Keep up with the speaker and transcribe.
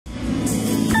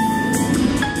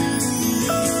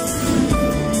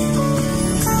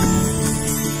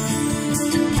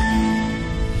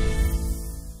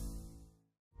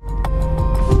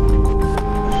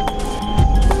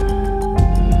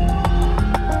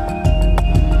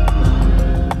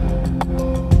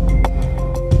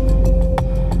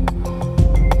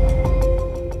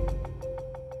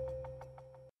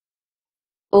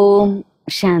ഓം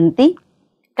ശാന്തി.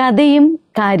 കഥയും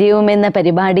കാര്യവും എന്ന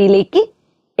പരിപാടിയിലേക്ക്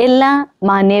എല്ലാ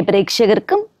മാന്യ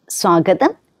പ്രേക്ഷകർക്കും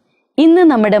സ്വാഗതം. ഇന്ന്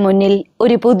നമ്മുടെ മുന്നിൽ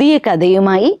ഒരു പുതിയ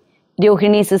കഥയുമായി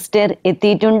രോഹിണി സിസ്റ്റർ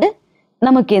എത്തിയിട്ടുണ്ട്.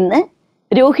 നമുക്കിന്ന്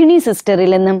രോഹിണി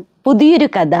സിസ്റ്ററിൽ നിന്നും പുതിയൊരു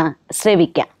കഥ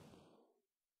ശ്രവിക്കാം.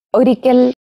 ഒരിക്കൽ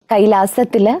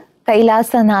കൈലാസത്തില്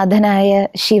കൈലാസനാഥനായ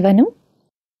ശിവനും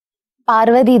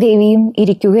പാർവതി ദേവിയും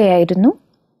ഇരിക്കുകയായിരുന്നു.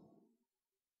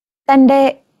 തൻ്റെ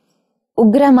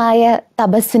ഉഗ്രമായ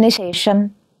തപസ്സിന് ശേഷം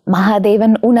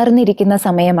മഹാദേവൻ ഉണർന്നിരിക്കുന്ന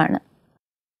സമയമാണ്.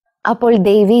 അപ്പോൾ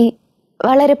ദേവി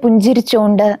വളരെ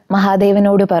പുഞ്ചിരിച്ചുകൊണ്ട്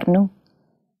മഹാദേവനോട് പറഞ്ഞു,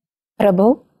 പ്രഭു,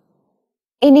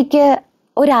 എനിക്ക്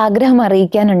ഒരാഗ്രഹം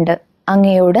അറിയിക്കാനുണ്ട്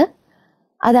അങ്ങയോട്,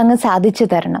 അതങ്ങ് സാധിച്ചു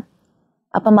തരണം.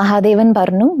 അപ്പം മഹാദേവൻ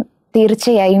പറഞ്ഞു,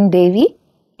 തീർച്ചയായും ദേവി,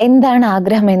 എന്താണ്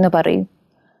ആഗ്രഹം എന്ന് പറയൂ.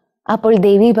 അപ്പോൾ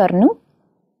ദേവി പറഞ്ഞു,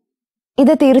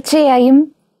 ഇത് തീർച്ചയായും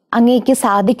അങ്ങേക്ക്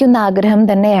സാധിക്കുന്ന ആഗ്രഹം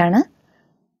തന്നെയാണ്.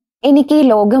 എനിക്ക് ഈ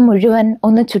ലോകം മുഴുവൻ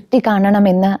ഒന്ന് ചുറ്റി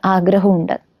കാണണമെന്ന്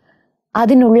ആഗ്രഹമുണ്ട്.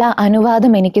 അതിനുള്ള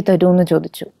അനുവാദം എനിക്ക് തരൂന്ന്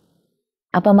ചോദിച്ചു.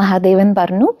 അപ്പം മഹാദേവൻ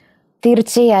പറഞ്ഞു,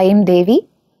 തീർച്ചയായും ദേവി,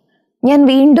 ഞാൻ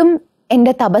വീണ്ടും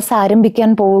എൻ്റെ തപസ്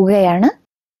ആരംഭിക്കാൻ പോവുകയാണ്.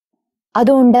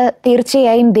 അതുകൊണ്ട്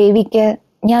തീർച്ചയായും ദേവിക്ക്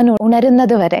ഞാൻ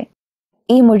ഉണരുന്നത് വരെ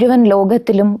ഈ മുഴുവൻ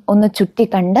ലോകത്തിലും ഒന്ന്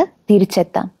ചുറ്റിക്കണ്ട്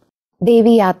തിരിച്ചെത്താം.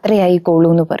 ദേവി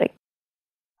യാത്രയായിക്കോളൂന്ന് പറയും.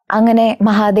 അങ്ങനെ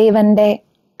മഹാദേവന്റെ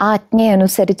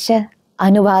ആജ്ഞയനുസരിച്ച്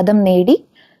അനുവാദം നേടി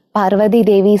പാർവതി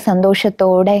ദേവി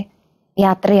സന്തോഷത്തോടെ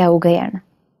യാത്രയാവുകയാണ്.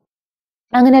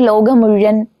 അങ്ങനെ ലോകം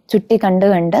മുഴുവൻ ചുറ്റി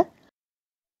കണ്ട്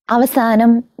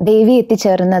അവസാനം ദേവി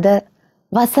എത്തിച്ചേർന്നത്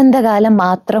വസന്തകാലം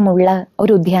മാത്രമുള്ള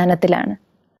ഒരു ഉദ്യാനത്തിലാണ്.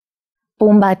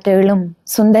 പൂമ്പാറ്റകളും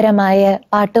സുന്ദരമായ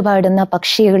പാട്ടുപാടുന്ന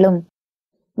പക്ഷികളും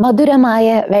മധുരമായ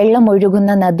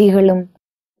വെള്ളമൊഴുകുന്ന നദികളും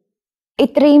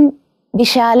ഇത്രയും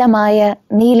വിശാലമായ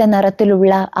നീല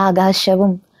നിറത്തിലുള്ള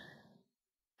ആകാശവും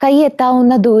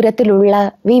കൈയെത്താവുന്ന ദൂരത്തിലുള്ള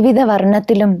വിവിധ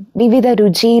വർണ്ണത്തിലും വിവിധ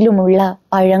രുചിയിലുമുള്ള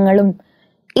പഴങ്ങളും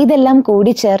ഇതെല്ലാം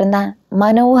കൂടിച്ചേർന്ന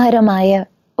മനോഹരമായ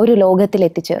ഒരു ലോകത്തിൽ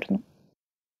എത്തിച്ചേർന്നു.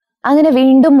 അങ്ങനെ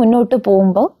വീണ്ടും മുന്നോട്ട്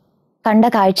പോകുമ്പോൾ കണ്ട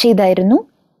കാഴ്ച ഇതായിരുന്നു.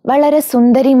 വളരെ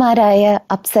സുന്ദരിമാരായ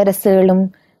അപ്സരസുകളും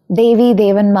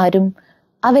ദേവീദേവന്മാരും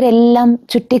അവരെല്ലാം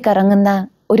ചുറ്റിക്കറങ്ങുന്ന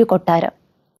ഒരു കൊട്ടാരം.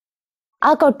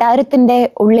 ആ കൊട്ടാരത്തിന്റെ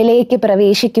ഉള്ളിലേക്ക്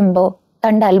പ്രവേശിക്കുമ്പോൾ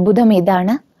കണ്ട അത്ഭുതം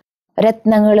ഇതാണ്.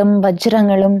 രത്നങ്ങളും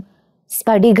വജ്രങ്ങളും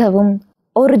സ്ഫടികവും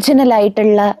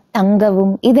ഒറിജിനലായിട്ടുള്ള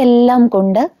തങ്കവും ഇതെല്ലാം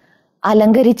കൊണ്ട്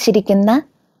അലങ്കരിച്ചിരിക്കുന്ന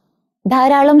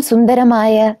ധാരാളം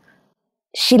സുന്ദരമായ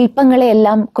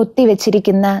ശില്പങ്ങളെയെല്ലാം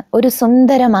കൊത്തിവെച്ചിരിക്കുന്ന ഒരു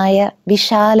സുന്ദരമായ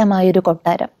വിശാലമായൊരു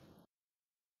കൊട്ടാരം.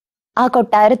 ആ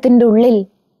കൊട്ടാരത്തിൻ്റെ ഉള്ളിൽ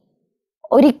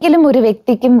ഒരിക്കലും ഒരു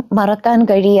വ്യക്തിക്കും മറക്കാൻ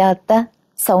കഴിയാത്ത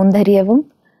സൗന്ദര്യവും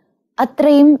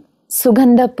അത്രയും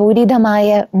സുഗന്ധപൂരിതമായ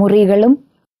മുറികളും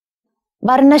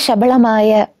വർണ്ണശബളമായ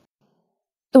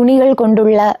തുണികൾ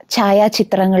കൊണ്ടുള്ള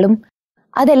ഛായാചിത്രങ്ങളും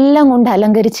അതെല്ലാം കൊണ്ട്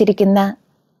അലങ്കരിച്ചിരിക്കുന്ന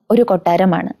ഒരു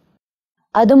കൊട്ടാരമാണ്.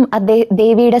 അതും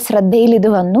ദേവിയുടെ ശ്രദ്ധയിൽ ഇത്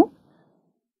വന്നു.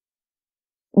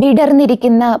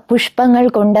 വിടർന്നിരിക്കുന്ന പുഷ്പങ്ങൾ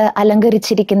കൊണ്ട്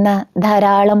അലങ്കരിച്ചിരിക്കുന്ന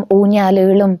ധാരാളം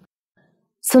ഊഞ്ഞാലുകളും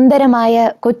സുന്ദരമായ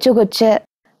കൊച്ചു കൊച്ചു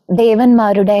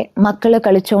ദേവന്മാരുടെ മക്കള്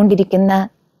കളിച്ചുകൊണ്ടിരിക്കുന്ന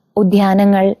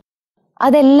ഉദ്യാനങ്ങൾ,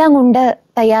 അതെല്ലാം കൊണ്ട്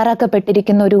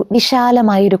തയ്യാറാക്കപ്പെട്ടിരിക്കുന്ന ഒരു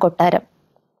വിശാലമായൊരു കൊട്ടാരം.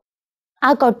 ആ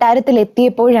കൊട്ടാരത്തിൽ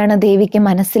എത്തിയപ്പോഴാണ് ദേവിക്ക്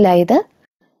മനസ്സിലായത്,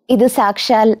 ഇത്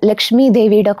സാക്ഷാൽ ലക്ഷ്മി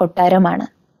ദേവിയുടെ കൊട്ടാരമാണ്.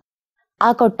 ആ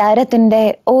കൊട്ടാരത്തിന്റെ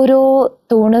ഓരോ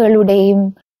തൂണുകളുടെയും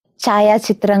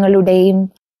ഛായാചിത്രങ്ങളുടെയും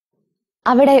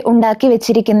അവിടെ ഉണ്ടാക്കി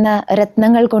വെച്ചിരിക്കുന്ന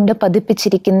രത്നങ്ങൾ കൊണ്ട്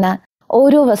പതിപ്പിച്ചിരിക്കുന്ന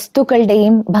ഓരോ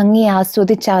വസ്തുക്കളുടെയും ഭംഗി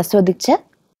ആസ്വദിച്ച്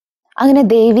അങ്ങനെ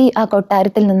ദേവി ആ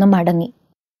കൊട്ടാരത്തിൽ നിന്നും മടങ്ങി.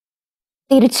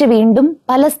 തിരിച്ചു വീണ്ടും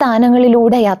പല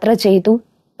സ്ഥാനങ്ങളിലൂടെ യാത്ര ചെയ്തു.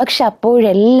 പക്ഷെ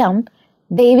അപ്പോഴെല്ലാം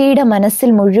ദേവിയുടെ മനസ്സിൽ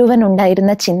മുഴുവൻ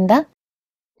ഉണ്ടായിരുന്ന ചിന്ത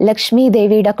ലക്ഷ്മി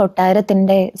ദേവിയുടെ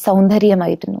കൊട്ടാരത്തിന്റെ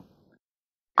സൗന്ദര്യമായിരുന്നു.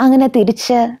 അങ്ങനെ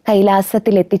തിരിച്ച്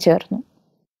കൈലാസത്തിൽ എത്തിച്ചേർന്നു.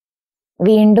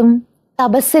 വീണ്ടും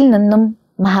തപസ്സിൽ നിന്നും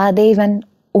മഹാദേവൻ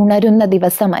ഉണരുന്ന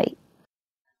ദിവസമായി.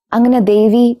 അങ്ങനെ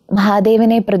ദേവി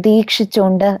മഹാദേവനെ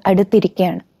പ്രതീക്ഷിച്ചുകൊണ്ട്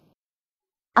അടുത്തിരിക്കുകയാണ്.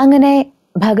 അങ്ങനെ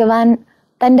ഭഗവാൻ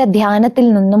തൻ്റെ ധ്യാനത്തിൽ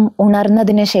നിന്നും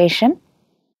ഉണർന്നതിന് ശേഷം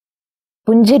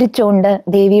പുഞ്ചിരിച്ചുകൊണ്ട്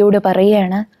ദേവിയോട്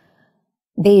പറയുകയാണ്,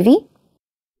 ദേവി,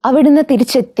 അവിടുന്ന്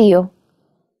തിരിച്ചെത്തിയോ?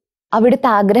 അവിടുത്തെ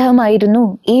ആഗ്രഹമായിരുന്നു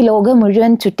ഈ ലോകം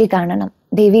മുഴുവൻ ചുറ്റി കാണണം.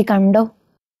 ദേവി കണ്ടോ?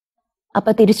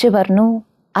 അപ്പൊ തിരിച്ചു പറഞ്ഞു,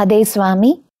 അതേ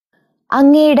സ്വാമി,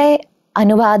 അങ്ങയുടെ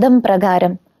അനുവാദം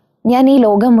പ്രകാരം ഞാൻ ഈ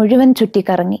ലോകം മുഴുവൻ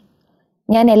ചുറ്റിക്കറങ്ങി.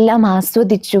 ഞാൻ എല്ലാം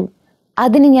ആസ്വദിച്ചു.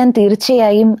 അതിന് ഞാൻ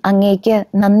തീർച്ചയായും അങ്ങേക്ക്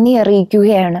നന്ദി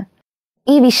അറിയിക്കുകയാണ്.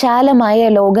 ഈ വിശാലമായ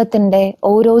ലോകത്തിന്റെ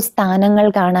ഓരോ സ്ഥാനങ്ങൾ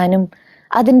കാണാനും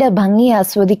അതിൻ്റെ ഭംഗി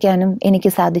ആസ്വദിക്കാനും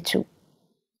എനിക്ക് സാധിച്ചു.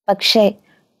 പക്ഷേ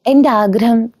എൻ്റെ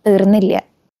ആഗ്രഹം തീർന്നില്ല.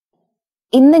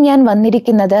 ഇന്ന് ഞാൻ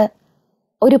വന്നിരിക്കുന്നത്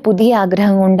ഒരു പുതിയ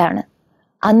ആഗ്രഹം കൊണ്ടാണ്.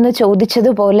 അന്ന്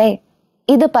ചോദിച്ചതുപോലെ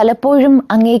ഇത് പലപ്പോഴും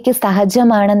അങ്ങേക്ക്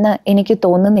സഹജമാണെന്ന് എനിക്ക്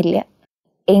തോന്നുന്നില്ല.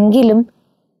 എങ്കിലും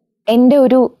എൻ്റെ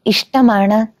ഒരു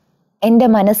ഇഷ്ടമാണ്, എൻ്റെ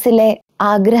മനസ്സിലെ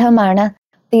ആഗ്രഹമാണ്.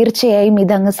 തീർച്ചയായും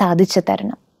ഇതങ്ങ് സാധിച്ചു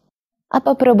തരണം.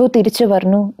 അപ്പൊ പ്രഭു തിരിച്ചു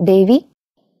പറഞ്ഞു, ദേവി,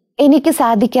 എനിക്ക്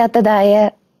സാധിക്കാത്തതായ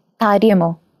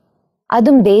കാര്യമോ?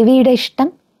 അതും ദേവിയുടെ ഇഷ്ടം.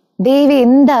 ദേവി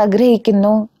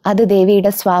എന്താഗ്രഹിക്കുന്നോ അത്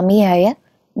ദേവിയുടെ സ്വാമിയായ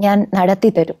ഞാൻ നടത്തി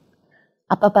തരും.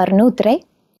 അപ്പൊ പറഞ്ഞു, ഉത്രേ,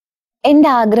 എൻ്റെ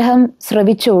ആഗ്രഹം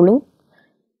ശ്രവിച്ചോളൂ.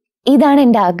 ഇതാണ്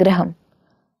എൻ്റെ ആഗ്രഹം.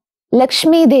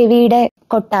 ലക്ഷ്മി ദേവിയുടെ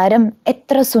കൊട്ടാരം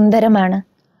എത്ര സുന്ദരമാണ്.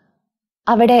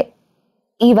 അവിടെ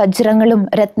ഈ വജ്രങ്ങളും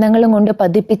രത്നങ്ങളും കൊണ്ട്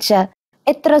പതിപ്പിച്ച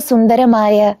എത്ര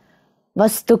സുന്ദരമായ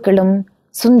വസ്തുക്കളും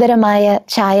സുന്ദരമായ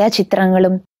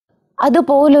ഛായാചിത്രങ്ങളും,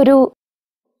 അതുപോലൊരു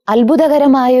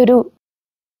അത്ഭുതകരമായൊരു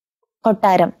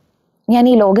കൊട്ടാരം ഞാൻ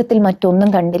ഈ ലോകത്തിൽ മറ്റൊന്നും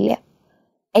കണ്ടില്ല.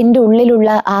 എൻ്റെ ഉള്ളിലുള്ള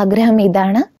ആഗ്രഹം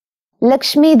ഇതാണ്.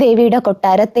 ലക്ഷ്മി ദേവിയുടെ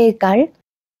കൊട്ടാരത്തേക്കാൾ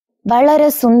വളരെ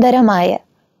സുന്ദരമായ,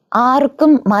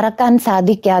 ആർക്കും മറക്കാൻ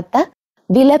സാധിക്കാത്ത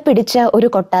വിലപിടിച്ച ഒരു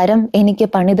കൊട്ടാരം എനിക്ക്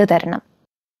പണിതു തരണം.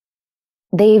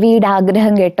 ദേവിയുടെ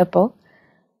ആഗ്രഹം കേട്ടപ്പോ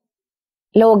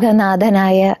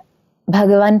ലോകനാഥനായ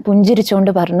ഭഗവാൻ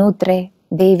പുഞ്ചിരിച്ചുകൊണ്ട് പറഞ്ഞു, ഉത്രേ,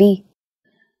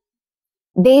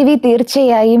 ദേവി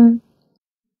തീർച്ചയായും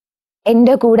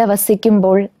എൻ്റെ കൂടെ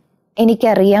വസിക്കുമ്പോൾ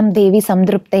എനിക്കറിയാം ദേവി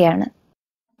സംതൃപ്തയാണ്.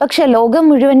 പക്ഷെ ലോകം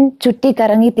മുഴുവൻ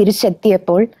ചുറ്റിക്കറങ്ങി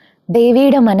തിരിച്ചെത്തിയപ്പോൾ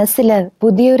ദേവിയുടെ മനസ്സിൽ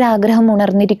പുതിയൊരു ആഗ്രഹം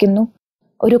ഉണർന്നിരിക്കുന്നു.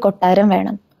 ഒരു കൊട്ടാരം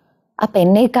വേണം. അപ്പൊ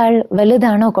എന്നേക്കാൾ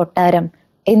വലുതാണോ കൊട്ടാരം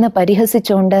എന്ന്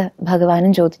പരിഹസിച്ചുകൊണ്ട്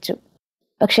ഭഗവാനും ചോദിച്ചു.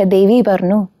 പക്ഷെ ദേവി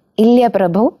പറഞ്ഞു, ഇല്ല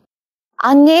പ്രഭു,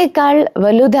 അങ്ങേക്കാൾ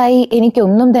വലുതായി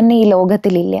എനിക്കൊന്നും തന്നെ ഈ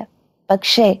ലോകത്തിലില്ല.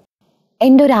 പക്ഷേ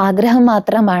എൻ്റെ ഒരു ആഗ്രഹം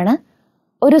മാത്രമാണ്,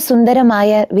 ഒരു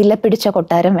സുന്ദരമായ വിലപിടിച്ച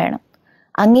കൊട്ടാരം വേണം.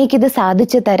 അങ്ങേക്കിത്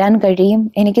സാധിച്ചു തരാൻ കഴിയും,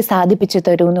 എനിക്ക് സാധിപ്പിച്ചു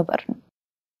തരൂ എന്ന് പറഞ്ഞു.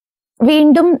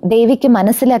 വീണ്ടും ദേവിക്ക്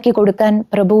മനസ്സിലാക്കി കൊടുക്കാൻ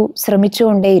പ്രഭു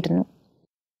ശ്രമിച്ചുകൊണ്ടേയിരുന്നു.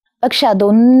 പക്ഷെ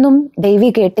അതൊന്നും ദേവി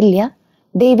കേട്ടില്ല.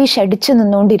 ദേവി ശഠിച്ചു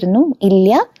നിന്നുകൊണ്ടിരുന്നു.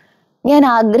 ഇല്ല, ഞാൻ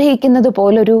ആഗ്രഹിക്കുന്നത്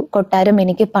പോലൊരു കൊട്ടാരം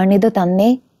എനിക്ക് പണിത് തന്നേ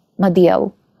മതിയാവൂ.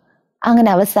 അങ്ങനെ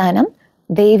അവസാനം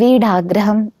ദേവിയുടെ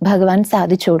ആഗ്രഹം ഭഗവാൻ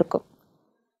സാധിച്ചു കൊടുക്കും.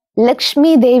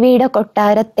 ലക്ഷ്മി ദേവിയുടെ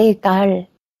കൊട്ടാരത്തേക്കാൾ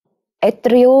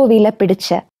എത്രയോ വിലപിടിച്ച,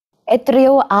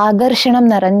 എത്രയോ ആകർഷണം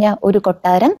നിറഞ്ഞ ഒരു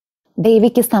കൊട്ടാരം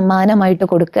ദേവിക്ക് സമ്മാനമായിട്ട്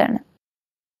കൊടുക്കുകയാണ്.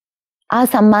 ആ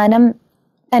സമ്മാനം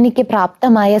തനിക്ക്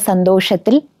പ്രാപ്തമായ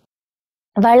സന്തോഷത്തിൽ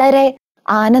വളരെ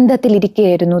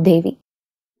ആനന്ദത്തിലിരിക്കുകയായിരുന്നു ദേവി.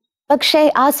 പക്ഷേ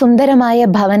ആ സുന്ദരമായ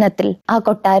ഭവനത്തിൽ, ആ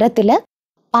കൊട്ടാരത്തില്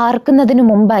പാർക്കുന്നതിനു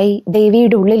മുമ്പായി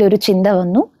ദേവിയുടെ ഉള്ളിൽ ഒരു ചിന്ത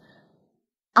വന്നു.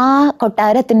 ആ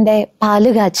കൊട്ടാരത്തിന്റെ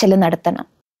പാലുകാച്ചൽ നടത്തണം.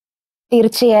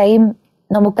 തീർച്ചയായും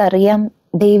നമുക്കറിയാം,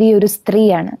 ദേവി ഒരു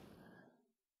സ്ത്രീയാണ്,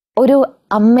 ഒരു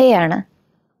അമ്മയാണ്,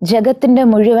 ജഗത്തിന്റെ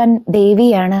മുഴുവൻ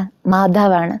ദേവിയാണ്,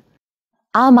 മാതാവാണ്.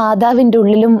 ആ മാതാവിൻ്റെ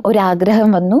ഉള്ളിലും ഒരാഗ്രഹം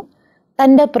വന്നു.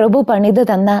 തൻ്റെ പ്രഭു പണിത്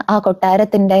തന്ന ആ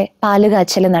കൊട്ടാരത്തിന്റെ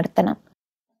പാലുകാച്ചൽ നടത്തണം.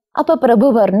 അപ്പൊ പ്രഭു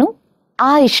പറഞ്ഞു,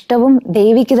 ആ ഇഷ്ടവും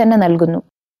ദേവിക്ക് തന്നെ നൽകുന്നു.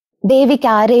 ദേവിക്ക്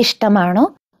ആരെ ഇഷ്ടമാണോ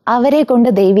അവരെ കൊണ്ട്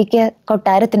ദേവിക്ക്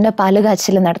കൊട്ടാരത്തിന്റെ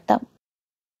പാലുകാച്ചൽ നടത്താം.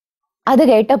 അത്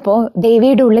കേട്ടപ്പോ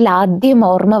ദേവിയുടെ ഉള്ളിൽ ആദ്യം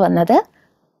ഓർമ്മ വന്നത്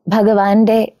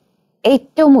ഭഗവാന്റെ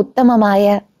ഏറ്റവും ഉത്തമമായ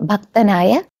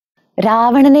ഭക്തനായ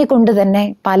രാവണനെ കൊണ്ട് തന്നെ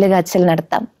പാലുകാച്ചൽ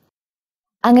നടത്താം.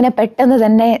 അങ്ങനെ പെട്ടെന്ന്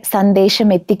തന്നെ സന്ദേശം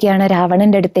എത്തിക്കുകയാണ്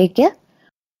രാവണന്റെ അടുത്തേക്ക്.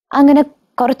 അങ്ങനെ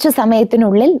കുറച്ചു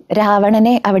സമയത്തിനുള്ളിൽ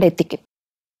രാവണനെ അവിടെ എത്തിക്കും.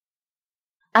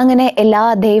 അങ്ങനെ എല്ലാ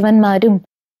ദേവന്മാരും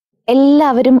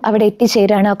എല്ലാവരും അവിടെ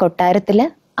എത്തിച്ചേരാണ് ആ കൊട്ടാരത്തില്,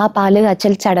 ആ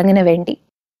പാലുകാച്ചൽ ചടങ്ങിന് വേണ്ടി.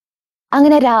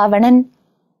 അങ്ങനെ രാവണൻ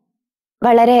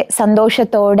വളരെ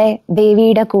സന്തോഷത്തോടെ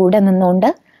ദേവിയുടെ കൂടെ നിന്നുകൊണ്ട്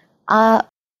ആ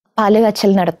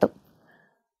പാലുകാച്ചൽ നടത്തും.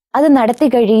 അത് നടത്തി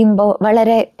കഴിയുമ്പോൾ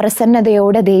വളരെ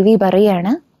പ്രസന്നതയോടെ ദേവി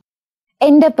പറയാണ്,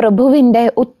 എൻ്റെ പ്രഭുവിൻ്റെ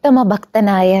ഉത്തമ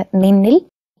ഭക്തനായ നിന്നിൽ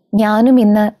ഞാനും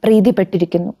ഇന്ന്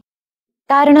പ്രീതിപ്പെട്ടിരിക്കുന്നു.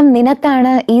 കാരണം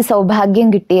നിനക്കാണ് ഈ സൗഭാഗ്യം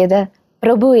കിട്ടിയത്.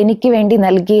 പ്രഭു എനിക്ക് വേണ്ടി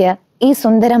നൽകിയ ഈ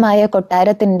സുന്ദരമായ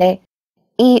കൊട്ടാരത്തിന്റെ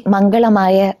ഈ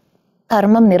മംഗളമായ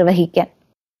കർമ്മം നിർവഹിക്കാൻ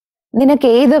നിനക്ക്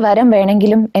ഏത് വരം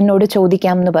വേണമെങ്കിലും എന്നോട്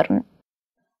ചോദിക്കാമെന്ന് പറഞ്ഞു.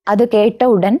 അത് കേട്ട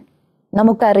ഉടൻ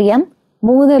നമുക്കറിയാം,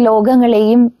 3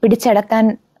 ലോകങ്ങളെയും പിടിച്ചടക്കാൻ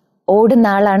ഓടുന്ന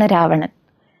ആളാണ് രാവണൻ.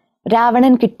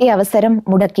 രാവണൻ കിട്ടിയ അവസരം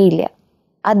മുടക്കിയില്ല.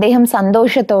 അദ്ദേഹം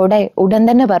സന്തോഷത്തോടെ ഉടൻ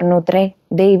തന്നെ പറഞ്ഞു, ഉത്രേ,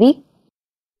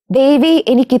 ദേവി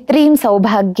എനിക്ക് ഇത്രയും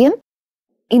സൗഭാഗ്യം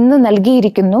ഇന്ന്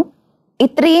നൽകിയിരിക്കുന്നു.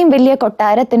 ഇത്രയും വലിയ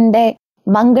കൊട്ടാരത്തിന്റെ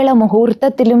മംഗള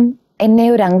മുഹൂർത്തത്തിലും എന്നെ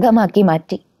ഒരു അംഗമാക്കി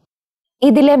മാറ്റി.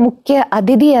 ഇതിലെ മുഖ്യ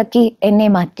അതിഥിയാക്കി എന്നെ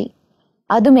മാറ്റി.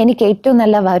 അതും എനിക്ക് ഏറ്റവും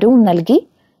നല്ല വരവും നൽകി.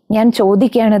 ഞാൻ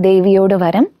ചോദിക്കുകയാണ് ദേവിയോട്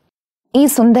വരം, ഈ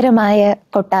സുന്ദരമായ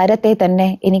കൊട്ടാരത്തെ തന്നെ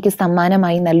എനിക്ക്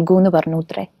സമ്മാനമായി നൽകൂന്ന് പറഞ്ഞു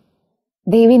ഉത്രേ.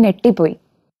 ദേവി ഞെട്ടിപ്പോയി.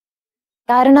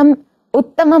 കാരണം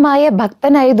ഉത്തമമായ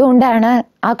ഭക്തനായതുകൊണ്ടാണ്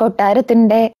ആ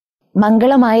കൊട്ടാരത്തിന്റെ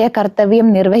മംഗളമായ കർത്തവ്യം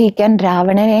നിർവഹിക്കാൻ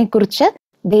രാവണനെ കുറിച്ച്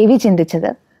ദേവി ചിന്തിച്ചത്.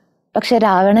 പക്ഷെ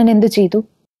രാവണൻ എന്തു ചെയ്തു?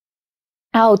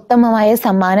 ആ ഉത്തമമായ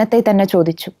സമ്മാനത്തെ തന്നെ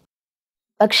ചോദിച്ചു.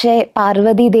 പക്ഷെ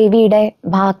പാർവതി ദേവിയുടെ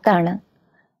വാക്കാണ്.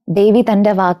 ദേവി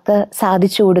തന്റെ വാക്ക്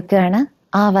സാധിച്ചു കൊടുക്കുകയാണ്.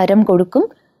 ആ വരം കൊടുക്കും.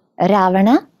 രാവണ,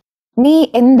 നീ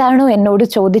എന്താണോ എന്നോട്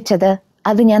ചോദിച്ചത്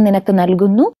അത് ഞാൻ നിനക്ക്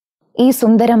നൽകുന്നു. ഈ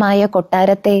സുന്ദരമായ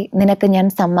കൊട്ടാരത്തെ നിനക്ക് ഞാൻ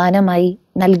സമ്മാനമായി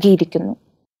നൽകിയിരിക്കുന്നു.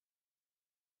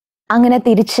 അങ്ങനെ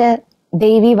തിരിച്ച്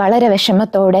ദേവി വളരെ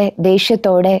വിഷമത്തോടെ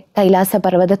ദേഷ്യത്തോടെ കൈലാസ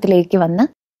പർവ്വതത്തിലേക്ക് വന്ന്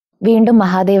വീണ്ടും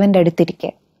മഹാദേവന്റെ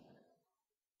അടുത്തിരിക്കെ.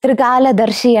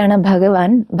 ത്രികാലദർശിയാണ്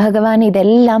ഭഗവാൻ. ഭഗവാൻ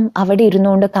ഇതെല്ലാം അവിടെ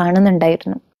ഇരുന്നുകൊണ്ട്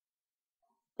കാണുന്നുണ്ടായിരുന്നു.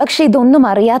 പക്ഷെ ഇതൊന്നും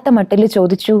അറിയാത്ത മട്ടിൽ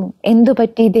ചോദിച്ചു, എന്തു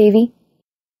പറ്റി ദേവി?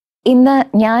 ഇന്ന്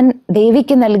ഞാൻ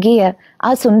ദേവിക്ക് നൽകിയ ആ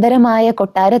സുന്ദരമായ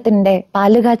കൊട്ടാരത്തിന്റെ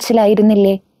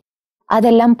പാലുകാച്ചിലായിരുന്നില്ലേ?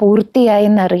 അതെല്ലാം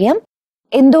പൂർത്തിയായെന്നറിയാം.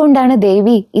 എന്തുകൊണ്ടാണ്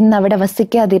ദേവി ഇന്ന് അവിടെ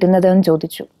വസിക്കാതിരുന്നത് എന്ന്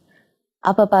ചോദിച്ചു.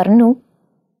 അപ്പൊ പറഞ്ഞു,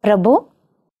 പ്രഭു,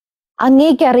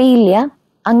 അങ്ങേക്കറിയില്ല,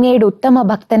 അങ്ങയുടെ ഉത്തമ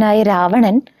ഭക്തനായ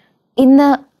രാവണൻ ഇന്ന്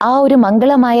ആ ഒരു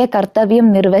മംഗളമായ കർത്തവ്യം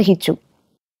നിർവഹിച്ചു.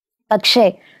 പക്ഷെ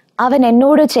അവൻ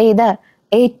എന്നോട് ചെയ്ത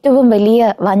ഏറ്റവും വലിയ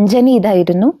വഞ്ചന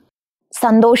ഇതായിരുന്നു.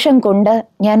 സന്തോഷം കൊണ്ട്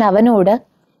ഞാൻ അവനോട്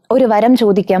ഒരു വരം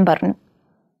ചോദിക്കാൻ പറഞ്ഞു.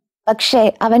 പക്ഷെ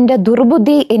അവന്റെ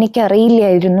ദുർബുദ്ധി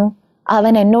എനിക്കറിയില്ലായിരുന്നു.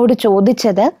 അവൻ എന്നോട്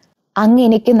ചോദിച്ചത് അങ്ങ്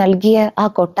എനിക്ക് നൽകിയ ആ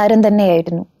കൊട്ടാരം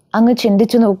തന്നെയായിരുന്നു. അങ്ങ്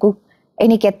ചിന്തിച്ചു നോക്കൂ,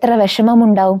 എനിക്ക് എത്ര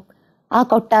വിഷമമുണ്ടാവും. ആ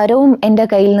കൊട്ടാരവും എൻ്റെ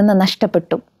കയ്യിൽ നിന്ന്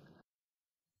നഷ്ടപ്പെട്ടു.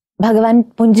 ഭഗവാൻ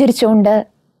പുഞ്ചിരിച്ചുകൊണ്ട്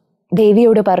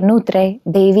ദേവിയോട് പറഞ്ഞു, ഉത്രേ,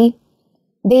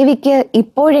 ദേവിക്ക്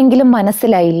ഇപ്പോഴെങ്കിലും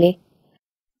മനസ്സിലായില്ലേ?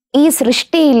 ഈ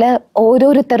സൃഷ്ടിയില്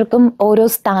ഓരോരുത്തർക്കും ഓരോ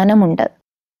സ്ഥാനമുണ്ട്.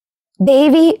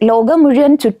 ദേവി ലോകം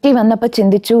മുഴുവൻ ചുറ്റി വന്നപ്പോൾ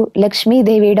ചിന്തിച്ചു, ലക്ഷ്മി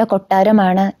ദേവിയുടെ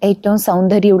കൊട്ടാരമാണ് ഏറ്റവും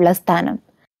സൗന്ദര്യമുള്ള സ്ഥാനം,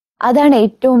 അതാണ്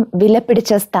ഏറ്റവും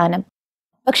വിലപിടിച്ച സ്ഥാനം.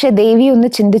 പക്ഷെ ദേവി ഒന്ന്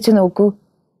ചിന്തിച്ചു നോക്കൂ,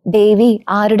 ദേവി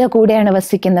ആരുടെ കൂടെയാണ്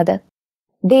വസിക്കുന്നത്?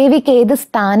 ദേവിക്ക് ഏത്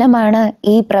സ്ഥാനമാണ്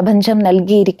ഈ പ്രപഞ്ചം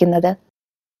നൽകിയിരിക്കുന്നത്?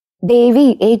 ദേവി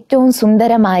ഏറ്റവും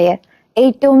സുന്ദരമായ,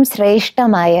 ഏറ്റവും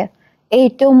ശ്രേഷ്ഠമായ,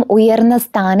 ഏറ്റവും ഉയർന്ന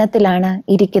സ്ഥാനത്തിലാണ്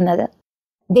ഇരിക്കുന്നത്.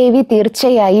 ദേവി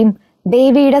തീർച്ചയായും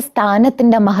ദേവിയുടെ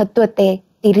സ്ഥാനത്തിന്റെ മഹത്വത്തെ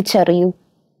തിരിച്ചറിയൂ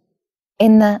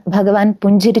എന്ന് ഭഗവാൻ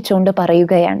പുഞ്ചിരിച്ചുകൊണ്ട്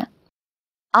പറയുകയാണ്.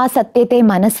 ആ സത്യത്തെ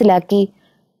മനസ്സിലാക്കി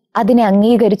അതിനെ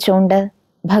അംഗീകരിച്ചുകൊണ്ട്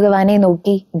ഭഗവാനെ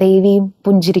നോക്കി ദേവിയും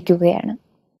പുഞ്ചിരിക്കുകയാണ്.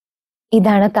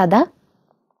 ഇതാണ് കഥ.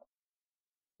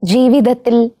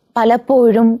 ജീവിതത്തിൽ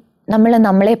പലപ്പോഴും നമ്മൾ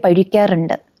നമ്മളെ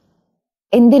പഴിക്കാറുണ്ട്.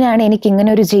 എന്തിനാണ് എനിക്ക് ഇങ്ങനെ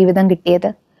ഒരു ജീവിതം കിട്ടിയത്?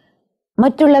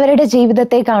 മറ്റുള്ളവരുടെ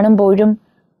ജീവിതത്തെ കാണുമ്പോഴും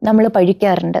നമ്മൾ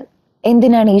പഴിക്കാറുണ്ട്,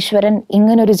 എന്തിനാണ് ഈശ്വരൻ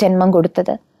ഇങ്ങനൊരു ജന്മം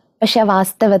കൊടുത്തത്? പക്ഷെ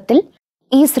വാസ്തവത്തിൽ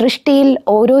ഈ സൃഷ്ടിയിൽ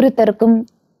ഓരോരുത്തർക്കും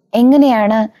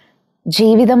എങ്ങനെയാണ്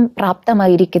ജീവിതം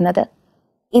പ്രാപ്തമായിരിക്കുന്നത്?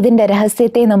 ഇതിന്റെ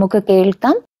രഹസ്യത്തെ നമുക്ക്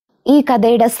കേൾക്കാം. ഈ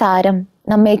കഥയുടെ സാരം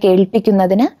നമ്മെ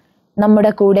കേൾപ്പിക്കുന്നതിന്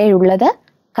നമ്മുടെ കൂടെയുള്ളത്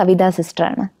കവിതാ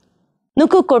സിസ്റ്ററാണ്.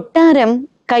 നോക്കൂ, കൊട്ടാരം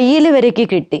കയ്യിൽ വരയ്ക്ക്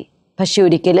കിട്ടി, പക്ഷെ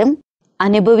ഒരിക്കലും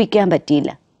അനുഭവിക്കാൻ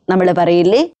പറ്റിയില്ല. നമ്മൾ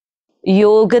പറയില്ലേ,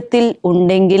 യോഗത്തിൽ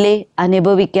ഉണ്ടെങ്കിലേ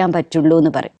അനുഭവിക്കാൻ പറ്റുള്ളൂ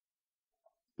എന്ന് പറയും.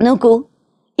 നോക്കൂ,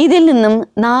 ഇതിൽ നിന്നും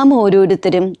നാം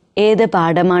ഓരോരുത്തരും ഏത്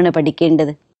പാഠമാണ്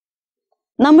പഠിക്കേണ്ടത്?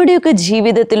 നമ്മുടെയൊക്കെ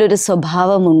ജീവിതത്തിൽ ഒരു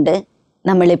സ്വഭാവമുണ്ട്,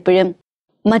 നമ്മളെപ്പോഴും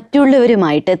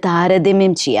മറ്റുള്ളവരുമായിട്ട്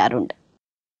താരതമ്യം ചെയ്യാറുണ്ട്.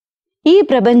 ഈ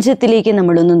പ്രപഞ്ചത്തിലേക്ക്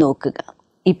നമ്മളൊന്ന് നോക്കുക.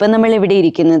 ഇപ്പം നമ്മൾ എവിടെ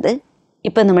ഇരിക്കുന്നത്?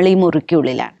 ഇപ്പം നമ്മൾ ഈ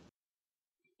മുറിക്കുള്ളിലാണ്.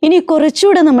 ഇനി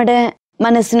കുറച്ചുകൂടെ നമ്മുടെ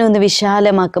മനസ്സിനെ ഒന്ന്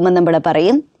വിശാലമാക്കുമ്പോൾ നമ്മൾ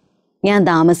പറയും, ഞാൻ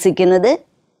താമസിക്കുന്നത്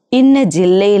ഇന്ന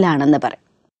ജില്ലയിലാണെന്ന് പറയും.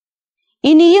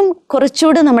 ഇനിയും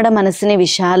കുറച്ചുകൂടെ നമ്മുടെ മനസ്സിനെ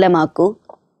വിശാലമാക്കൂ.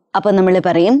 അപ്പം നമ്മൾ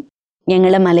പറയും,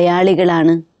 ഞങ്ങൾ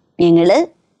മലയാളികളാണ്, ഞങ്ങൾ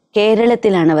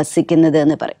കേരളത്തിലാണ് വസിക്കുന്നത്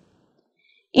എന്ന് പറയും.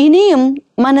 ഇനിയും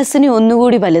മനസ്സിനെ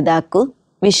ഒന്നുകൂടി വലുതാക്കൂ,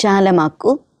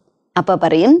 വിശാലമാക്കൂ. അപ്പം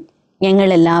പറയും,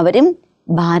 ഞങ്ങളെല്ലാവരും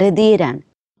ഭാരതീയരാണ്,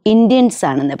 ഇന്ത്യൻസ്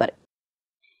ആണെന്ന് പറയും.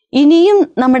 ഇനിയും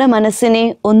നമ്മുടെ മനസ്സിനെ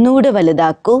ഒന്നുകൂടെ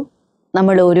വലുതാക്കൂ.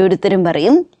 നമ്മൾ ഓരോരുത്തരും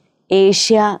പറയും,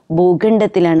 ഏഷ്യ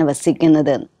ഭൂഖണ്ഡത്തിലാണ്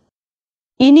വസിക്കുന്നത്.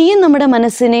 ഇനിയും നമ്മുടെ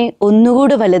മനസ്സിനെ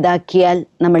ഒന്നുകൂടെ വലുതാക്കിയാൽ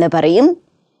നമ്മൾ പറയും,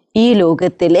 ഈ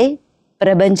ലോകത്തിലെ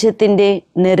പ്രപഞ്ചത്തിൻ്റെ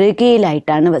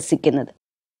നെറുകയിലായിട്ടാണ് വസിക്കുന്നത്.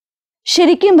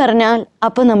 ശരിക്കും പറഞ്ഞാൽ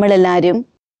അപ്പോൾ നമ്മളെല്ലാവരും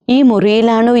ഈ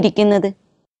മുറിയിലാണോ ഇരിക്കുന്നത്?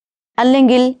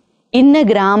 അല്ലെങ്കിൽ ഇന്ന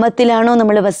ഗ്രാമത്തിലാണോ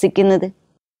നമ്മൾ വസിക്കുന്നത്?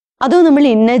 അതോ നമ്മൾ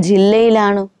ഇന്ന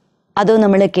ജില്ലയിലാണോ? അതോ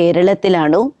നമ്മൾ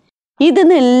കേരളത്തിലാണോ?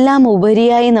 ഇതിനെല്ലാം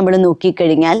ഉപരിയായി നമ്മൾ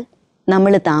നോക്കിക്കഴിഞ്ഞാൽ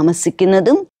നമ്മൾ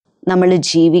താമസിക്കുന്നതും നമ്മൾ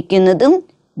ജീവിക്കുന്നതും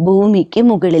ഭൂമിക്ക്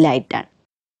മുകളിലായിട്ടാണ്.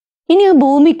 ഇനി ആ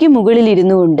ഭൂമിക്ക് മുകളിൽ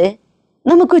ഇരുന്നു കൊണ്ട്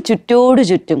നമുക്ക് ചുറ്റോടു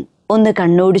ചുറ്റും ഒന്ന്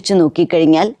കണ്ണോടിച്ച്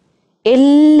നോക്കിക്കഴിഞ്ഞാൽ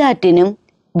എല്ലാറ്റിനും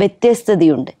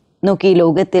വ്യത്യസ്തതയുണ്ട്. നോക്കി, ഈ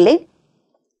ലോകത്തിലെ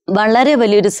വളരെ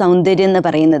വലിയൊരു സൗന്ദര്യം എന്ന്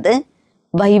പറയുന്നത്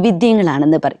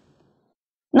വൈവിധ്യങ്ങളാണെന്ന് പറയും.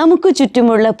 നമുക്ക്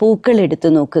ചുറ്റുമുള്ള പൂക്കൾ എടുത്തു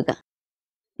നോക്കുക,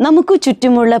 നമുക്ക്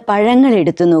ചുറ്റുമുള്ള പഴങ്ങൾ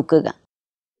എടുത്തു നോക്കുക,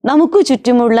 നമുക്ക്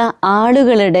ചുറ്റുമുള്ള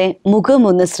ആളുകളുടെ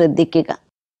മുഖമൊന്ന് ശ്രദ്ധിക്കുക,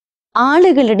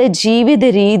 ആളുകളുടെ ജീവിത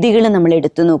രീതികൾ നമ്മൾ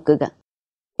എടുത്തു നോക്കുക,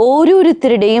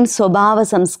 ഓരോരുത്തരുടെയും സ്വഭാവ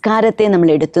സംസ്കാരത്തെ നമ്മൾ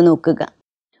എടുത്തു നോക്കുക,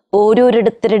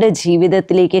 ഓരോരുത്തരുടെ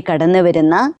ജീവിതത്തിലേക്ക് കടന്നു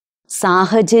വരുന്ന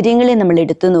സാഹചര്യങ്ങളെ നമ്മൾ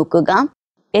എടുത്തു നോക്കുക.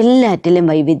 എല്ലാറ്റിലും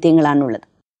വൈവിധ്യങ്ങളാണുള്ളത്.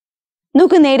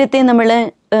 നോക്കൂ, നേരത്തെ നമ്മൾ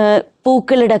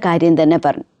പൂക്കളുടെ കാര്യം തന്നെ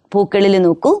പറഞ്ഞു. പൂക്കളിൽ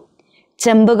നോക്കൂ,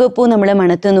 ചെമ്പകപ്പൂ നമ്മൾ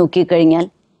മണത്ത് നോക്കിക്കഴിഞ്ഞാൽ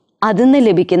അതിന്ന്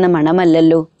ലഭിക്കുന്ന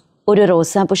മണമല്ലല്ലോ ഒരു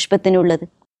റോസാപുഷ്പത്തിനുള്ളത്.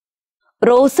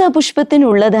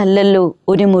 റോസാപുഷ്പത്തിനുള്ളതല്ലല്ലോ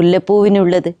ഒരു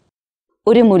മുല്ലപ്പൂവിനുള്ളത്.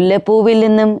 ഒരു മുല്ലപ്പൂവിൽ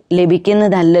നിന്നും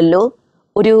ലഭിക്കുന്നതല്ലല്ലോ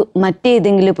ഒരു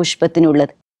മറ്റേതെങ്കിലും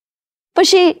പുഷ്പത്തിനുള്ളത്.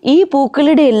 പക്ഷേ ഈ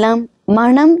പൂക്കളുടെ എല്ലാം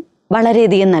മണം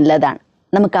വളരെയധികം നല്ലതാണ്,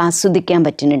 നമുക്ക് ആസ്വദിക്കാൻ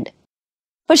പറ്റുന്നുണ്ട്.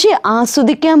 പക്ഷെ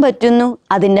ആസ്വദിക്കാൻ പറ്റുന്നു,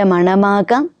 അതിൻ്റെ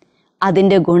മണമാകാം,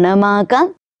 അതിൻ്റെ ഗുണമാകാം,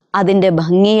 അതിൻ്റെ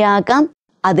ഭംഗിയാകാം,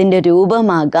 അതിൻ്റെ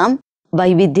രൂപമാകാം,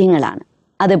 വൈവിധ്യങ്ങളാണ്.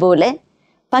 അതുപോലെ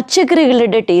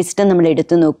പച്ചക്കറികളുടെ ടേസ്റ്റ് നമ്മൾ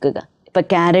എടുത്തു നോക്കുക. ഇപ്പം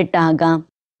ക്യാരറ്റ് ആകാം,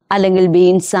 അല്ലെങ്കിൽ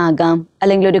ബീൻസ് ആകാം,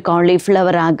 അല്ലെങ്കിൽ ഒരു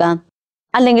കോളിഫ്ലവർ ആകാം,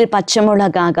 അല്ലെങ്കിൽ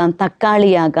പച്ചമുളകാകാം,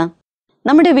 തക്കാളിയാകാം.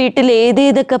 നമ്മുടെ വീട്ടിൽ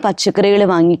ഏതേതൊക്കെ പച്ചക്കറികൾ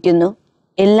വാങ്ങിക്കുന്നു,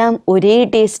 എല്ലാം ഒരേ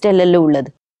ടേസ്റ്റ് അല്ലല്ലോ ഉള്ളത്,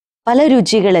 പല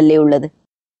രുചികളല്ലേ ഉള്ളത്.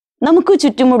 നമുക്ക്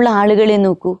ചുറ്റുമുള്ള ആളുകളെ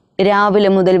നോക്കൂ, രാവിലെ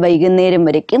മുതൽ വൈകുന്നേരം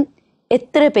വരയ്ക്കും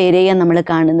എത്ര പേരെയാണ് നമ്മൾ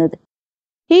കാണുന്നത്.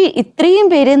 ഈ ഇത്രയും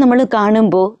പേരെ നമ്മൾ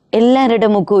കാണുമ്പോൾ എല്ലാവരുടെ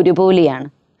മുഖം ഒരുപോലെയാണ്?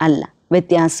 അല്ല,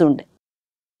 വ്യത്യാസമുണ്ട്.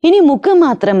 ഇനി മുഖം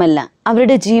മാത്രമല്ല,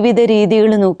 അവരുടെ ജീവിത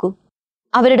രീതികൾ നോക്കൂ,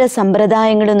 അവരുടെ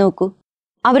സമ്പ്രദായങ്ങൾ നോക്കൂ,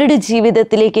 അവരുടെ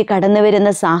ജീവിതത്തിലേക്ക് കടന്നു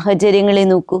വരുന്ന സാഹചര്യങ്ങളെ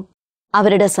നോക്കൂ,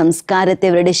 അവരുടെ സംസ്കാരത്തെ,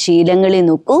 അവരുടെ ശീലങ്ങളെ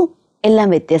നോക്കൂ, എല്ലാം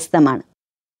വ്യത്യസ്തമാണ്.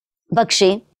 പക്ഷേ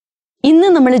ഇന്ന്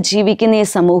നമ്മൾ ജീവിക്കുന്ന ഈ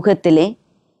സമൂഹത്തിലെ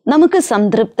നമുക്ക്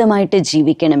സംതൃപ്തമായിട്ട്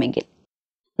ജീവിക്കണമെങ്കിൽ,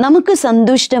 നമുക്ക്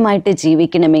സന്തുഷ്ടമായിട്ട്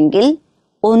ജീവിക്കണമെങ്കിൽ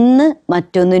ഒന്ന്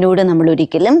മറ്റൊന്നിനോട് നമ്മൾ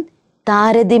ഒരിക്കലും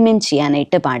താരതമ്യം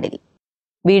ചെയ്യാനായിട്ട് പാടില്ല.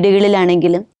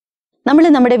 വീടുകളിലാണെങ്കിലും നമ്മൾ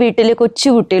നമ്മുടെ വീട്ടിലെ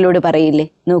കൊച്ചുകുട്ടികളോട് പറയില്ലേ,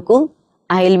 നോക്കൂ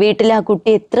അയൽ വീട്ടിൽ ആ കുട്ടി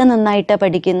എത്ര നന്നായിട്ടാണ്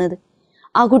പഠിക്കുന്നത്,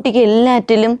 ആ കുട്ടിക്ക്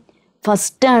എല്ലാറ്റിലും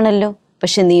ഫസ്റ്റാണല്ലോ,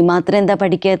 പക്ഷെ നീ മാത്രം എന്താ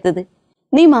പഠിക്കാത്തത്,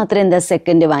 നീ മാത്രം എന്താ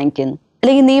സെക്കൻഡ് വാങ്ങിക്കുന്നു,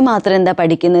 അല്ലെങ്കിൽ നീ മാത്രം എന്താ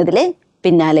പഠിക്കുന്നതിലെ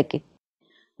പിന്നാലേക്ക്.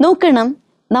 നോക്കണം,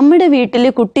 നമ്മുടെ വീട്ടിൽ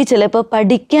കുട്ടി ചിലപ്പോൾ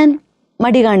പഠിക്കാൻ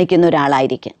മടി കാണിക്കുന്ന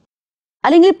ഒരാളായിരിക്കാം,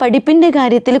 അല്ലെങ്കിൽ പഠിപ്പിൻ്റെ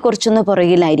കാര്യത്തിൽ കുറച്ചൊന്ന്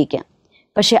പുറകിലായിരിക്കാം.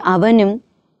 പക്ഷെ അവനും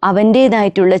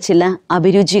അവൻ്റേതായിട്ടുള്ള ചില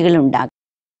അഭിരുചികളുണ്ടാകും.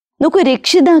 നോക്കൂ,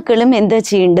 രക്ഷിതാക്കളും എന്താ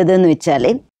ചെയ്യേണ്ടതെന്ന് വെച്ചാൽ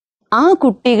ആ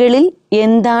കുട്ടികളിൽ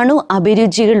എന്താണോ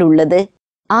അഭിരുചികളുള്ളത്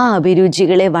ആ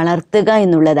അഭിരുചികളെ വളർത്തുക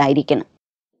എന്നുള്ളതായിരിക്കണം.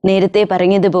 നേരത്തെ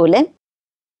പറഞ്ഞതുപോലെ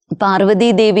പാർവതി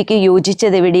ദേവിക്ക്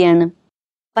യോജിച്ചത് എവിടെയാണ്?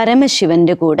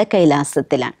 പരമശിവന്റെ കൂടെ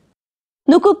കൈലാസത്തിലാണ്.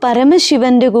 നോക്കൂ,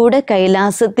 പരമശിവന്റെ കൂടെ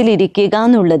കൈലാസത്തിൽ ഇരിക്കുക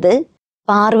എന്നുള്ളത്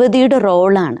പാർവതിയുടെ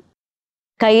റോളാണ്.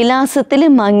 കൈലാസത്തിൽ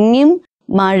മഞ്ഞും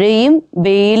മഴയും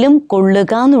വെയിലും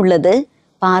കൊള്ളുക എന്നുള്ളത്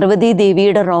പാർവതി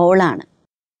ദേവിയുടെ റോളാണ്.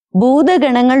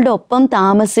 ഭൂതഗണങ്ങളുടെ ഒപ്പം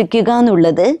താമസിക്കുക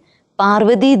എന്നുള്ളത്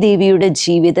പാർവതി ദേവിയുടെ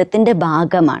ജീവിതത്തിന്റെ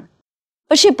ഭാഗമാണ്.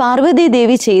 പക്ഷെ പാർവതി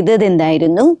ദേവി ചെയ്തത്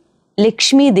എന്തായിരുന്നു?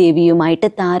 ലക്ഷ്മി ദേവിയുമായിട്ട്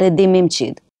താരതമ്യം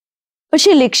ചെയ്തു.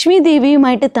 പക്ഷെ ലക്ഷ്മി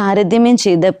ദേവിയുമായിട്ട് താരതമ്യം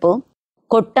ചെയ്തപ്പോൾ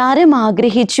കൊട്ടാരം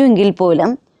ആഗ്രഹിച്ചു എങ്കിൽ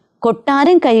പോലും,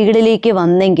 കൊട്ടാരം കൈകളിലേക്ക്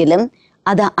വന്നെങ്കിലും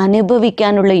അത്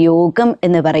അനുഭവിക്കാനുള്ള യോഗം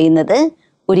എന്ന് പറയുന്നത്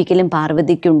ഒരിക്കലും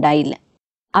പാർവതിക്കുണ്ടായില്ല.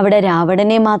 അവിടെ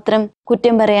രാവണനെ മാത്രം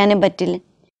കുറ്റം പറയാനും പറ്റില്ല.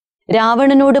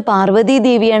 രാവണനോട് പാർവതി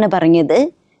ദേവിയാണ് പറഞ്ഞത്,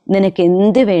 നിനക്ക്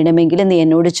എന്ത് വേണമെങ്കിലും നീ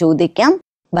എന്നോട് ചോദിക്കാം,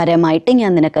 വരമായിട്ട്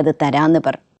ഞാൻ നിനക്കത് തരാമെന്ന്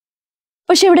പറഞ്ഞു.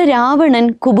 പക്ഷെ ഇവിടെ രാവണൻ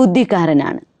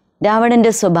കുബുദ്ധിക്കാരനാണ്.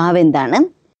 രാവണന്റെ സ്വഭാവം എന്താണ്?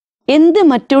 എന്ത്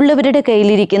മറ്റുള്ളവരുടെ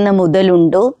കയ്യിലിരിക്കുന്ന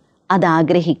മുതലുണ്ടോ അത്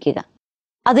ആഗ്രഹിക്കുക,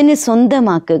 അതിനെ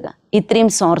സ്വന്തമാക്കുക, ഇത്രയും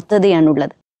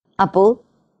സ്വാർത്ഥതയാണുള്ളത്. അപ്പോൾ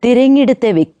തിരഞ്ഞെടുത്ത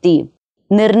വ്യക്തിയും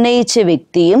നിർണയിച്ച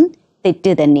വ്യക്തിയും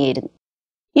തെറ്റ് തന്നെയായിരുന്നു.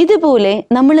 ഇതുപോലെ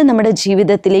നമ്മൾ നമ്മുടെ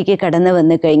ജീവിതത്തിലേക്ക് കടന്നു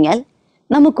വന്നു കഴിഞ്ഞാൽ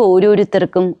നമുക്ക്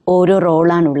ഓരോരുത്തർക്കും ഓരോ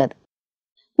റോളാണുള്ളത്.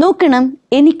 നോക്കണം,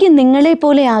 എനിക്ക് നിങ്ങളെ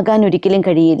പോലെ ആകാൻ ഒരിക്കലും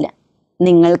കഴിയില്ല,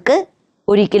 നിങ്ങൾക്ക്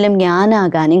ഒരിക്കലും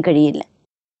ഞാനാകാനും കഴിയില്ല.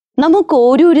 നമുക്ക്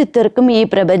ഓരോരുത്തർക്കും ഈ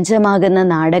പ്രപഞ്ചമാകുന്ന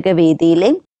നാടകവേദിയിലെ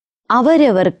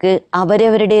അവരവർക്ക്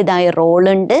അവരവരുടേതായ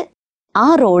റോളുണ്ട്. ആ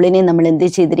റോളിനെ നമ്മൾ എന്ത്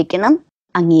ചെയ്തിരിക്കണം?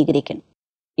 അംഗീകരിക്കണം.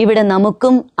 ഇവിടെ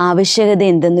നമുക്കും ആവശ്യകത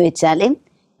എന്തെന്ന് വെച്ചാൽ,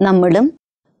 നമ്മളും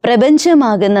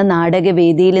പ്രപഞ്ചമാകുന്ന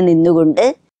നാടകവേദിയിൽ നിന്നുകൊണ്ട്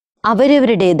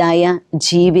അവരവരുടേതായ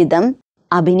ജീവിതം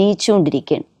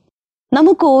അഭിനയിച്ചുകൊണ്ടിരിക്കുകയാണ്.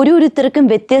 നമുക്ക് ഓരോരുത്തർക്കും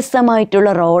വ്യത്യസ്തമായിട്ടുള്ള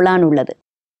റോളാണുള്ളത്.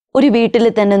 ഒരു വീട്ടിൽ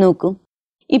തന്നെ നോക്കൂ,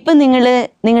 ഇപ്പം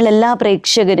നിങ്ങളെല്ലാ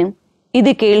പ്രേക്ഷകരും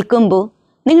ഇത് കേൾക്കുമ്പോൾ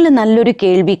നിങ്ങൾ നല്ലൊരു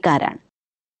കേൾവിക്കാരാണ്.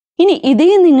 ഇനി ഇതേ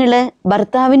നിങ്ങൾ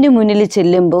ഭർത്താവിൻ്റെ മുന്നിൽ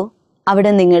ചെല്ലുമ്പോൾ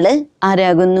അവിടെ നിങ്ങൾ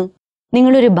ആരാകുന്നു?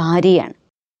 നിങ്ങളൊരു ഭാര്യയാണ്.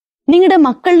 നിങ്ങളുടെ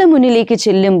മക്കളുടെ മുന്നിലേക്ക്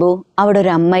ചെല്ലുമ്പോൾ അവിടെ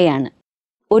ഒരു അമ്മയാണ്.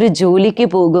 ഒരു ജോലിക്ക്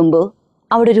പോകുമ്പോൾ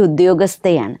അവിടെ ഒരു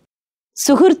ഉദ്യോഗസ്ഥയാണ്.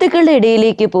 സുഹൃത്തുക്കളുടെ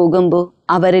ഇടയിലേക്ക് പോകുമ്പോൾ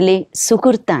അവരിലെ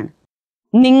സുഹൃത്താണ്.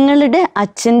 നിങ്ങളുടെ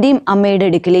അച്ഛൻ്റെയും അമ്മയുടെ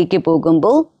അടുക്കിലേക്ക്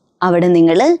പോകുമ്പോൾ അവിടെ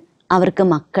നിങ്ങൾ അവർക്ക്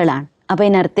മക്കളാണ്. അപ്പം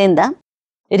അതിനർത്ഥം എന്താ?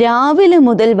 രാവിലെ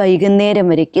മുതൽ വൈകുന്നേരം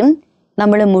വരയ്ക്കും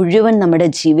നമ്മൾ മുഴുവൻ നമ്മുടെ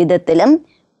ജീവിതത്തിലും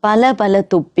പല പല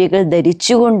തൊപ്പികൾ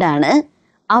ധരിച്ചുകൊണ്ടാണ്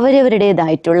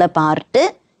അവരവരുടേതായിട്ടുള്ള പാർട്ട്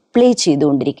പ്ലേ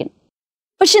ചെയ്തുകൊണ്ടിരിക്കുന്നത്.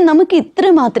 പക്ഷെ നമുക്ക് ഇത്ര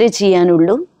മാത്രമേ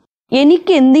ചെയ്യാനുള്ളൂ.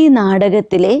 എനിക്ക് എന്ത് ഈ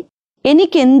നാടകത്തിലെ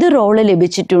എനിക്ക് എന്ത് റോള്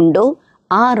ലഭിച്ചിട്ടുണ്ടോ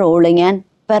ആ റോള് ഞാൻ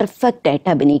പെർഫെക്റ്റ് ആയിട്ട്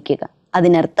അഭിനയിക്കുക.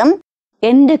 അതിനർത്ഥം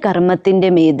എൻ്റെ കർമ്മത്തിൻ്റെ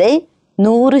മീതെ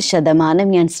 100%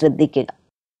 ഞാൻ ശ്രദ്ധിക്കുക.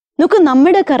 നമുക്ക്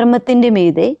നമ്മുടെ കർമ്മത്തിൻ്റെ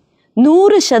മീതെ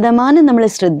 100% നമ്മൾ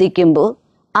ശ്രദ്ധിക്കുമ്പോൾ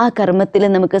ആ കർമ്മത്തിൽ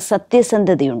നമുക്ക്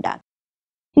സത്യസന്ധതയുണ്ടാകും.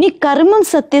 ഇനി കർമ്മം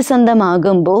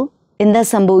സത്യസന്ധമാകുമ്പോൾ എന്താ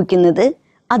സംഭവിക്കുന്നത്?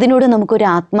 അതിനോട് നമുക്കൊരു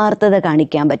ആത്മാർത്ഥത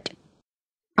കാണിക്കാൻ പറ്റും.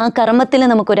 ആ കർമ്മത്തിൽ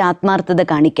നമുക്കൊരു ആത്മാർത്ഥത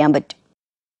കാണിക്കാൻ പറ്റും.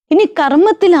 ഇനി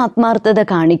കർമ്മത്തിൽ ആത്മാർത്ഥത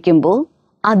കാണിക്കുമ്പോൾ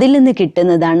അതിൽ നിന്ന്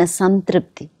കിട്ടുന്നതാണ്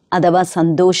സംതൃപ്തി അഥവാ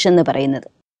സന്തോഷം എന്ന് പറയുന്നത്.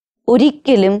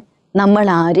 ഒരിക്കലും നമ്മൾ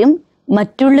ആരും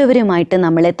മറ്റുള്ളവരുമായിട്ട്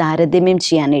നമ്മളെ താരതമ്യം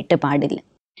ചെയ്യാനായിട്ട് പാടില്ല.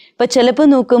 ഇപ്പം ചിലപ്പോൾ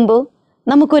നോക്കുമ്പോൾ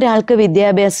നമുക്കൊരാൾക്ക്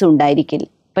വിദ്യാഭ്യാസം ഉണ്ടായിരിക്കില്ല,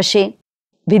 പക്ഷേ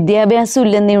വിദ്യാഭ്യാസം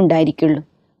ഇല്ലെന്നേ ഉണ്ടായിരിക്കുള്ളൂ.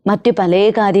 മറ്റ് പല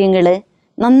കാര്യങ്ങൾ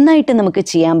നന്നായിട്ട് നമുക്ക്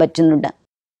ചെയ്യാൻ പറ്റുന്നുണ്ട്.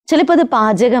 ചിലപ്പോൾ അത്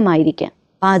പാചകമായിരിക്കാം,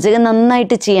 പാചകം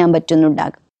നന്നായിട്ട് ചെയ്യാൻ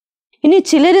പറ്റുന്നുണ്ടാകും. ഇനി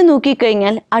ചിലർ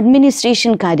നോക്കിക്കഴിഞ്ഞാൽ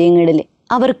അഡ്മിനിസ്ട്രേഷൻ കാര്യങ്ങളിൽ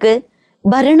അവർക്ക്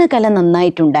ഭരണകല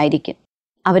നന്നായിട്ടുണ്ടായിരിക്കും,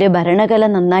 അവർ ഭരണകല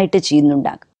നന്നായിട്ട്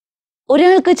ചെയ്യുന്നുണ്ടാകും.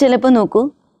 ഒരാൾക്ക് ചിലപ്പോൾ നോക്കൂ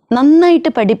നന്നായിട്ട്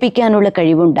പഠിപ്പിക്കാനുള്ള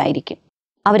കഴിവുണ്ടായിരിക്കും,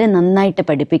 അവരെ നന്നായിട്ട്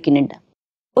പഠിപ്പിക്കുന്നുണ്ട്.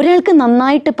 ഒരാൾക്ക്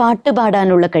നന്നായിട്ട് പാട്ട്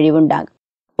പാടാനുള്ള കഴിവുണ്ടാകും,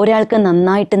 ഒരാൾക്ക്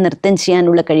നന്നായിട്ട് നൃത്തം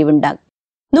ചെയ്യാനുള്ള കഴിവുണ്ടാകും.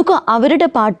 നോക്കൂ, അവരുടെ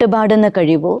പാട്ട് പാടുന്ന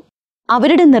കഴിവോ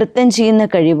അവരുടെ നൃത്തം ചെയ്യുന്ന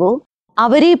കഴിവോ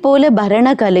അവരെ പോലെ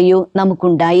ഭരണകലയോ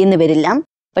നമുക്കുണ്ടായി എന്ന് വരില്ല.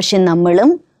 പക്ഷെ നമ്മളും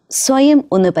സ്വയം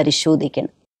ഒന്ന്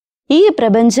പരിശോധിക്കണം. ഈ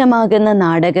പ്രപഞ്ചമാകുന്ന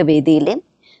നാടകവേദിയിൽ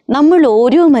നമ്മൾ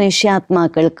ഓരോ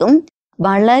മനുഷ്യാത്മാക്കൾക്കും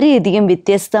വളരെയധികം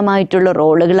വ്യത്യസ്തമായിട്ടുള്ള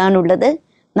റോളുകളാണുള്ളത്.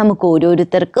 നമുക്ക്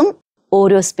ഓരോരുത്തർക്കും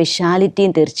ഓരോ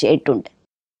സ്പെഷ്യാലിറ്റിയും തീർച്ചയായിട്ടുണ്ട്.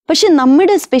 പക്ഷെ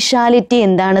നമ്മുടെ സ്പെഷ്യാലിറ്റി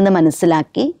എന്താണെന്ന്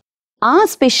മനസ്സിലാക്കി ആ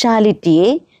സ്പെഷ്യാലിറ്റിയെ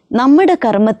നമ്മുടെ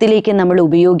കർമ്മത്തിലേക്ക് നമ്മൾ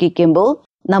ഉപയോഗിക്കുമ്പോൾ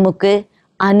നമുക്ക്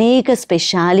അനേക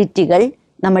സ്പെഷ്യാലിറ്റികൾ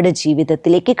നമ്മുടെ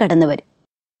ജീവിതത്തിലേക്ക് കടന്നു വരും.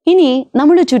 ഇനി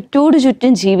നമ്മൾ ചുറ്റോട്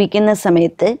ചുറ്റും ജീവിക്കുന്ന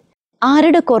സമയത്ത്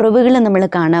ആരുടെ കുറവുകൾ നമ്മൾ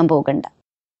കാണാൻ പോകണ്ട.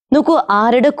 നോക്കൂ,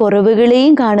 ആരുടെ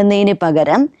കുറവുകളെയും കാണുന്നതിന്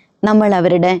പകരം നമ്മൾ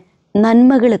അവരുടെ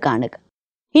നന്മകൾ കാണുക.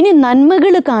 ഇനി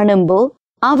നന്മകൾ കാണുമ്പോൾ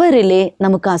അവരിലെ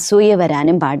നമുക്ക് അസൂയ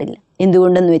വരാനും പാടില്ല.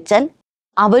 എന്തുകൊണ്ടെന്ന് വെച്ചാൽ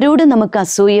അവരോട് നമുക്ക്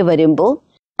അസൂയ വരുമ്പോൾ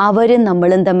അവരും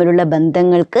നമ്മളും തമ്മിലുള്ള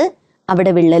ബന്ധങ്ങൾക്ക്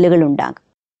അവിടെ വിള്ളലുകൾ ഉണ്ടാകും.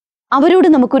 അവരോട്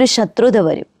നമുക്കൊരു ശത്രുത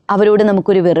വരും, അവരോട്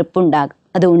നമുക്കൊരു വെറുപ്പുണ്ടാകും.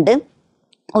 അതുകൊണ്ട്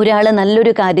ഒരാൾ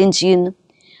നല്ലൊരു കാര്യം ചെയ്യുന്നു,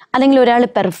 അല്ലെങ്കിൽ ഒരാൾ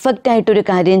പെർഫെക്റ്റ് ആയിട്ടൊരു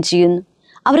കാര്യം ചെയ്യുന്നു,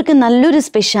 അവർക്ക് നല്ലൊരു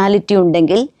സ്പെഷ്യാലിറ്റി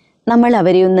ഉണ്ടെങ്കിൽ നമ്മൾ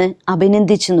അവരെ ഒന്ന്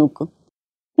അഭിനന്ദിച്ചു നോക്കും.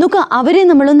 അവരെ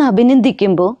നമ്മളൊന്ന്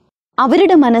അഭിനന്ദിക്കുമ്പോൾ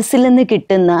അവരുടെ മനസ്സിൽ നിന്ന്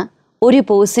കിട്ടുന്ന ഒരു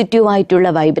പോസിറ്റീവായിട്ടുള്ള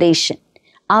വൈബ്രേഷൻ,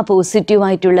 ആ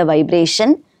പോസിറ്റീവായിട്ടുള്ള വൈബ്രേഷൻ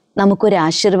നമുക്കൊരു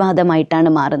ആശീർവാദമായിട്ടാണ്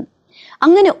മാറുന്നത്.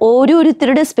 അങ്ങനെ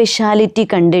ഓരോരുത്തരുടെ സ്പെഷ്യാലിറ്റി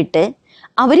കണ്ടിട്ട്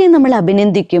അവരെ നമ്മൾ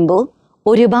അഭിനന്ദിക്കുമ്പോൾ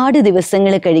ഒരുപാട്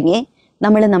ദിവസങ്ങൾ കഴിഞ്ഞ്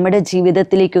നമ്മൾ നമ്മുടെ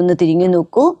ജീവിതത്തിലേക്കൊന്ന് തിരിഞ്ഞു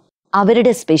നോക്കൂ,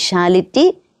 അവരുടെ സ്പെഷ്യാലിറ്റി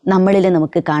നമ്മളിൽ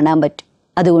നമുക്ക് കാണാൻ പറ്റും.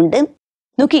 അതുകൊണ്ട്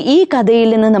നോക്കി, ഈ കഥയിൽ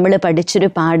നിന്ന് നമ്മൾ പഠിച്ചൊരു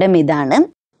പാഠം ഇതാണ്: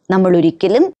 നമ്മൾ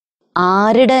ഒരിക്കലും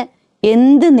ആരുടെ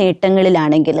എന്ത്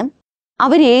നേട്ടങ്ങളിലാണെങ്കിലും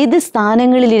അവരേത്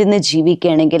സ്ഥാനങ്ങളിലിരുന്ന്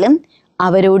ജീവിക്കുകയാണെങ്കിലും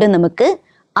അവരോട് നമുക്ക്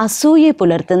അസൂയ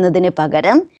പുലർത്തുന്നതിന്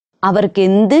പകരം അവർക്ക്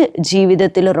എന്ത്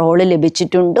ജീവിതത്തിൽ റോള്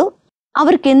ലഭിച്ചിട്ടുണ്ടോ,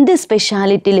 അവർക്ക് എന്ത്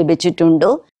സ്പെഷ്യാലിറ്റി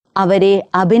ലഭിച്ചിട്ടുണ്ടോ അവരെ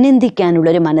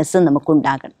അഭിനന്ദിക്കാനുള്ളൊരു മനസ്സ്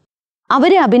നമുക്കുണ്ടാകണം.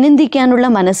 അവരെ അഭിനന്ദിക്കാനുള്ള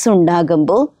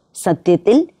മനസ്സുണ്ടാകുമ്പോൾ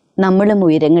സത്യത്തിൽ നമ്മളും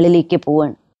ഉയരങ്ങളിലേക്ക്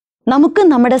പോവാണ്. നമുക്ക്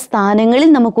നമ്മുടെ സ്ഥാനങ്ങളിൽ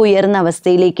നമുക്ക് ഉയർന്ന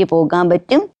അവസ്ഥയിലേക്ക് പോകാൻ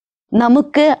പറ്റും.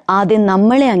 നമുക്ക് ആദ്യം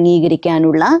നമ്മളെ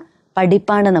അംഗീകരിക്കാനുള്ള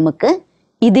പഠിപ്പാണ് നമുക്ക്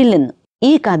ഇതിൽ നിന്നും,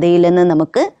 ഈ കഥയിൽ നിന്ന്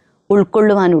നമുക്ക്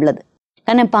ഉൾക്കൊള്ളുവാനുള്ളത്.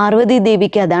 കാരണം പാർവതി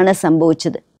ദേവിക്ക് അതാണ്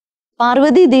സംഭവിച്ചത്.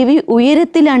 പാർവതി ദേവി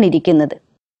ഉയരത്തിലാണ് ഇരിക്കുന്നത്,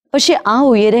 പക്ഷെ ആ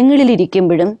ഉയരങ്ങളിൽ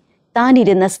ഇരിക്കുമ്പോഴും താൻ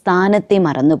ഇരുന്ന സ്ഥാനത്തെ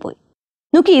മറന്നുപോയി.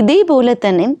 നോക്കി, ഇതേപോലെ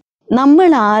തന്നെ നമ്മൾ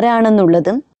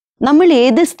ആരാണെന്നുള്ളതും നമ്മൾ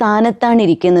ഏത് സ്ഥാനത്താണ്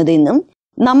ഇരിക്കുന്നതെന്നും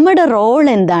നമ്മുടെ റോൾ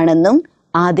എന്താണെന്നും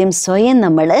ആദ്യം സ്വയം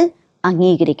നമ്മൾ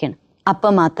അംഗീകരിക്കണം.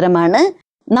 അപ്പം മാത്രമാണ്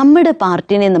നമ്മുടെ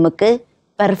പാർട്ടിനെ നമുക്ക്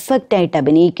പെർഫെക്റ്റ് ആയിട്ട്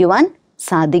അഭിനയിക്കുവാൻ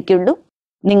സാധിക്കുള്ളൂ.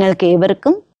 നിങ്ങൾക്ക്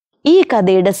ഏവർക്കും ഈ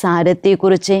കഥയുടെ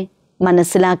സാരത്തെക്കുറിച്ച്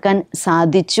മനസ്സിലാക്കാൻ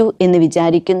സാധിച്ചു എന്ന്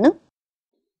വിചാരിക്കുന്നു.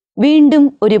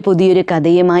 വീണ്ടും ഒരു പുതിയൊരു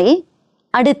കഥയുമായി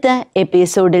അടുത്ത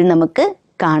എപ്പിസോഡിൽ നമുക്ക്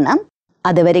കാണാം.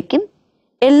 അതുവരയ്ക്കും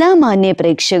എല്ലാ മാന്യ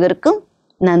പ്രേക്ഷകർക്കും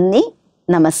നന്ദി,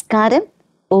 നമസ്കാരം.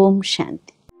 ഓം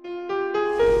ശാന്തി.